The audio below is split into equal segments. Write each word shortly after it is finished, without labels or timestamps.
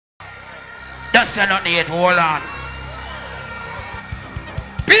That's not it, hold on.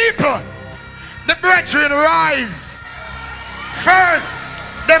 People, the brethren rise. First,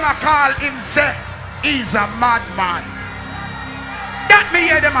 them a call him say, he's a madman. That me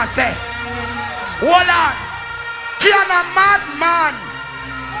hear them a say, hold on, can a madman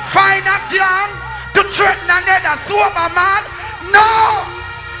find a gang to threaten another sober man? No!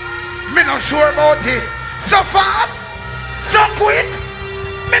 Me not sure about it. So fast, so quick,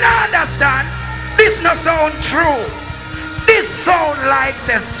 me not understand. This no sound true. This sound like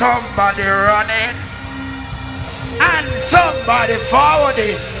there's somebody running and somebody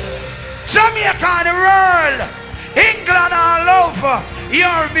forwarding. Jamaica and the world, England all over,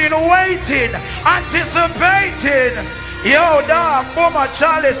 you've been waiting, anticipating. Yo, dog, Boomer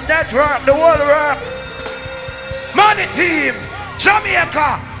Charles Network, the world work. Money team,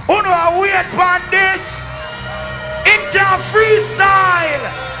 Jamaica, who know wait for this? Him can freestyle.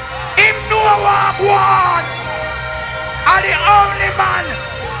 Him know what one. And the only man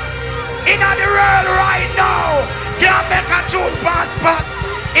in the world right now can make a tune passport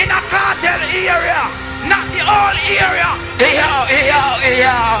in a cartel area, not the whole area.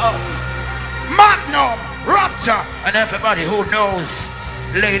 Yo. Magnum, Rapture, and everybody who knows,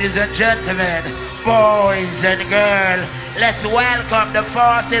 ladies and gentlemen, boys and girls, let's welcome the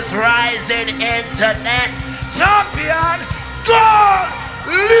fastest rising internet champion,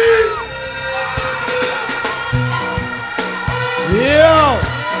 Gully. Yo,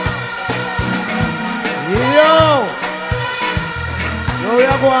 we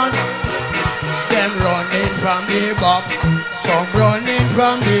are going. Them running from the bop, some running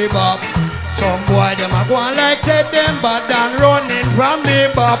from the bop. Some boy them a going like take them but than running from the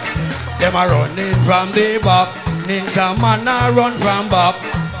bop. Them a running from the bop. Ninja man a run from bop.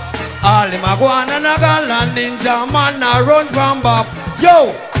 All them a going and a galan. Ninja man a run from bop.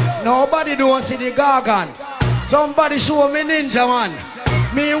 Yo, nobody don't see the gargan. Somebody show me Ninja man.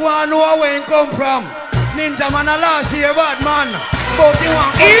 Me want know where he come from. Ninja man a last year bad man. But he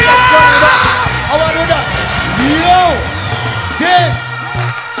want come back. I want to do that. Yo, Dave.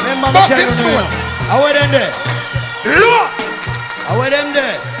 Remember me telling you. How are them there? Look. How are them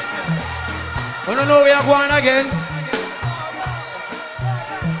there? You don't know where you're going again.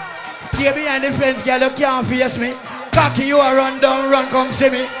 Stay behind the fence, girl. You can't face me. Cocky you a run down, run come see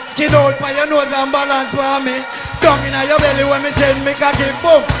me. Kid out for your nose and balance for me. Down in your belly when me send me cocky,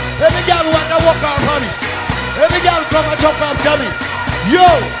 boom. Every girl want to walk out for me. Every girl come and jump after me. Yo,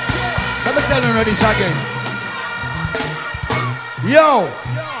 let me tell you this again. Yo,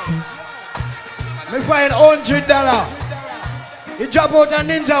 me find $100. He drop out a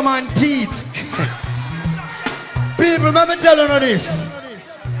Ninja man teeth. People, let me tell you this.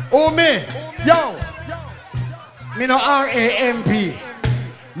 Oh me, yo. Me no R-A-M-P.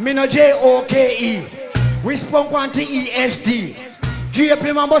 Me no J-O-K-E. We spunk one T-E-S-T.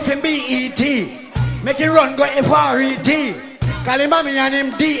 G-A-P man boss him B-E-T. Make him run go F-R-E-T. Call him mommy and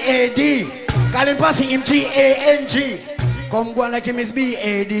him D-A-D. Call him passing him G-A-N-G. Come go like him is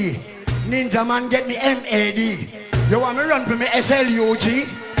B-A-D. Ninja man get me M-A-D. You want me run for me S-L-U-G?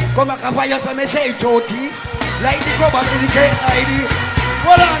 Come back and fire some S-H-O-T. Like the club and the K-I-D.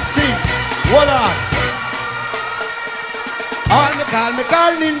 Hold on, see. Hold on. All me call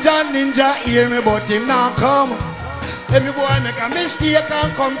ninja, hear me but him not come. Every boy make a mistake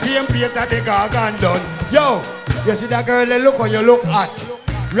and come see him place that the gargan done. Yo, you see that girl, look how you look at.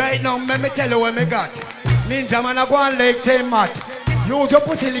 Right now, let me tell you what me got. Ninja man a go on like 10 mat. Use your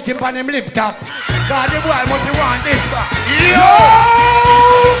pussy licking on him lip top. Cause the boy must want this back. Yo!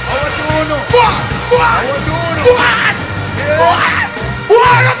 How do you know? What? How do you know?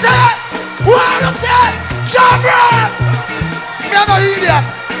 What you say? What you say? Champion! You're no idiot.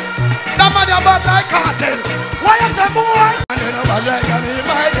 That man is bad like cartel. Why you say boy? You're no bad like me,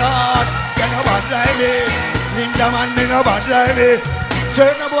 my God. You're no bad like me. Ninja man, they no bad like me.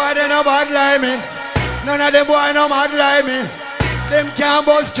 Certain boy, they no bad like me. None of them boy no mad like me. Them can't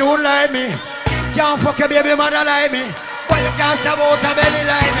bust tune like me. Can't fuck a baby mother like me. But you can't stab out a belly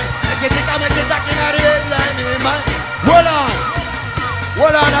like me. If you think I'm a attack in the head like me, man. Hold on.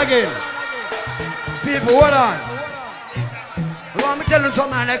 Hold on again. People, hold on. You want me tell you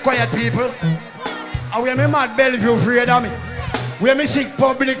something like quiet people? And where me mad Bellevue afraid of me? Where me sick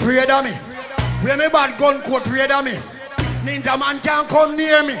public afraid of me? Where me bad gun coat afraid of me? Ninja man can't come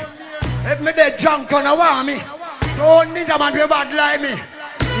near me. If me dead drunk on a want me. So ninja man be bad like me.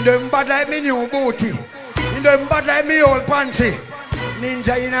 In them bad like me new booty. In them bad like me old panty.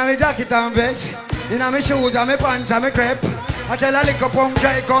 Ninja in a me jacket and vest. In a me shoes and me pants and me crepe. I tell a little punk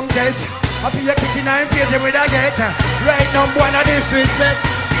try come test. I feel you kicking and face with a get. Right now, boy, not disrespect.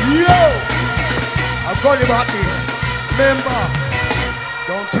 Yo! I've got about this. Remember,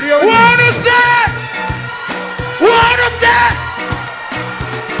 don't play with What is that? What is that?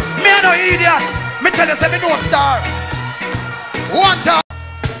 Me no idiot. Me tell you, say me no star. one time.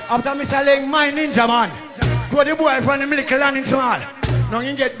 After me selling my ninja man, go the boy from the little landing small. Now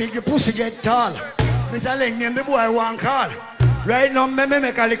he get big, the pussy get tall. Mr. Ling name the boy one call. Right now me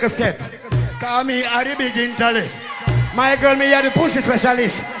make a little step. Call me at the big intellect. My girl me are the pussy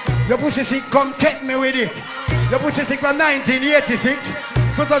specialist. The pussy sick come check me with it. The pussy sick from 1986.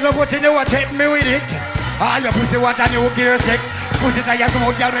 2014 you check me with it. Ah, your pussy what a new gear sick. Pussy that you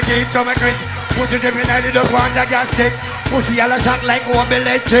smoke, you make it so make it. Pussy the midnight you don't want that gas stick. Pussy yellow shot like one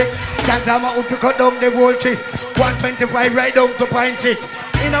electric. Chance I'm out to cut down the voltage. 125 right down to 0.6.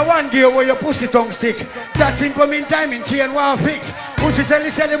 In a one gear where your pussy tongue stick. That incoming time in chain one fix. Pussy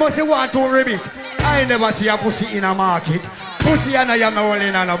sell must want to ribbit. I never see a pussy in a market. Pussy and I am no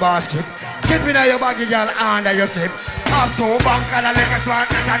in a basket. Keep in your baggy girl under your slip. I'm so bank and I let it one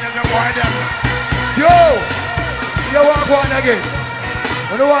and the boy them. Yo! You want go on again?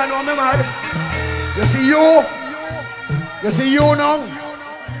 You don't want to know me mad? You see you? You see you now?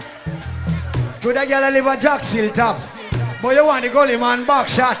 To the girl live a Jackson top. But you want the gully man back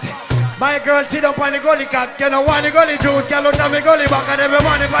shot. My girl sit up on the gully cock. You don't want the gully juice. Girl out of the gully back. And every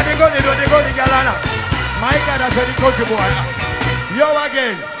money for the gully do the gully girl on. My God, that's the country boy. Yo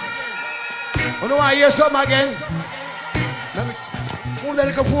again. You know I hear something again? Let me move the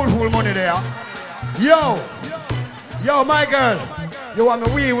little fool money there. Yo, my girl. You want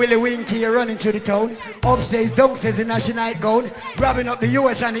me wee willy winky running through the town? Upstairs, downstairs in national gown. Grabbing up the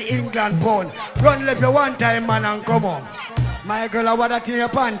US and the England pound. Run left you one time, man, and come on. My girl, I want that in your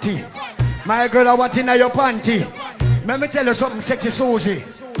panty. My girl, I want in your panty. Let me tell you something sexy, Susie.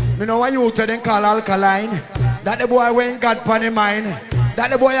 Me know what you to then call alkaline. That the boy went got pon him mind. That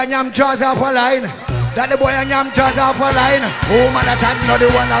the boy a yam jaws off a line. That the boy a yam jaws off a line. Oh man, that's not the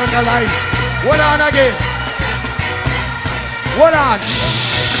one alkaline. Hold on again. Hold on.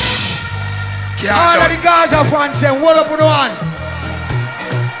 All of the Gaza fans say, hold up on the one.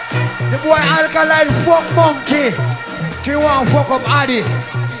 The boy alkaline fuck monkey. He want fuck up Addy.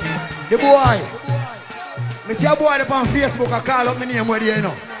 The boy. Me see a boy up on Facebook I call up my name where they you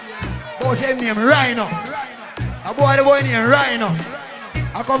know. Boy say name Rhino. A boy the boy name Rhino.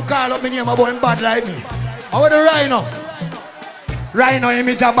 I come call up my name a boy bad like me. How the Rhino? Rhino him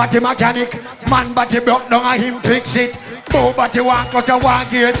is a batty mechanic. Man batty broke down and him fix it. Bow batty one cut a one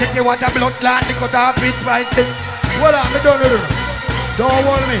gear. Take the water blood clot. They cut off it right thing. Hold on, me don't do. Don't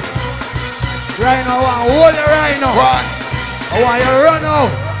hold me. Rhino one, hold the Rhino. What? I want you run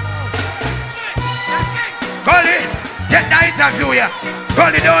out. Gully, get the interview here.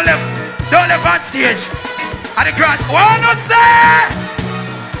 Gully, don't live on stage. At the crowd, wanna say?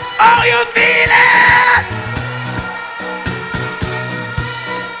 How you feeling?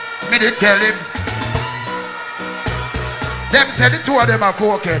 Me did tell him. Them said the two of them are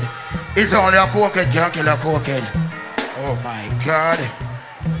cokehead. It's only a cokehead can't kill a cokehead. Oh my God.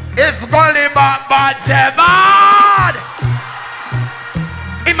 If Gully bad, say bad.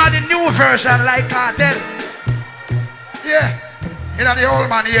 Him had the new version like Cartel. Yeah. In the old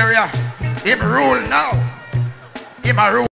man area. Him rule now. Him a rule.